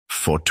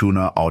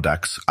Fortuna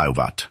audax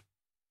auvat.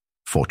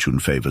 Fortune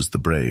favors the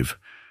brave.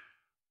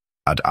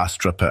 Ad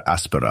astra per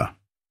aspera.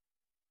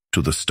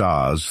 To the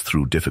stars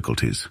through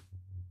difficulties.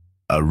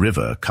 A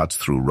river cuts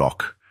through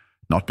rock,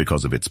 not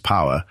because of its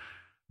power,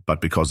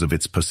 but because of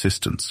its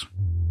persistence.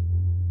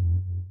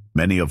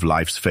 Many of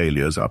life's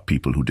failures are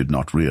people who did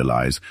not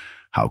realize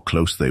how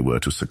close they were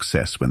to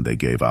success when they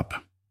gave up.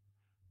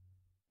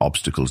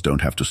 Obstacles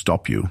don't have to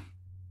stop you.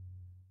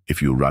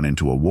 If you run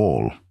into a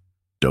wall,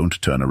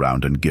 don't turn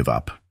around and give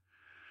up.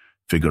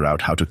 Figure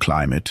out how to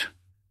climb it,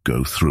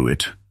 go through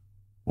it,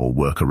 or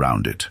work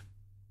around it.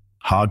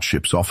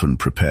 Hardships often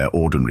prepare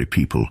ordinary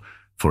people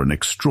for an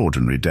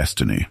extraordinary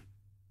destiny.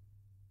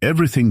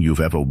 Everything you've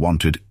ever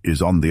wanted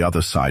is on the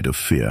other side of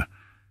fear.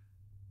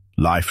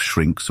 Life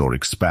shrinks or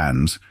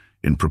expands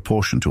in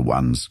proportion to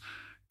one's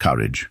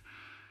courage.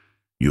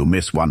 You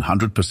miss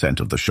 100%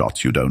 of the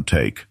shots you don't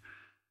take.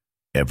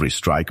 Every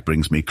strike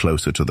brings me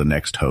closer to the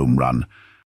next home run.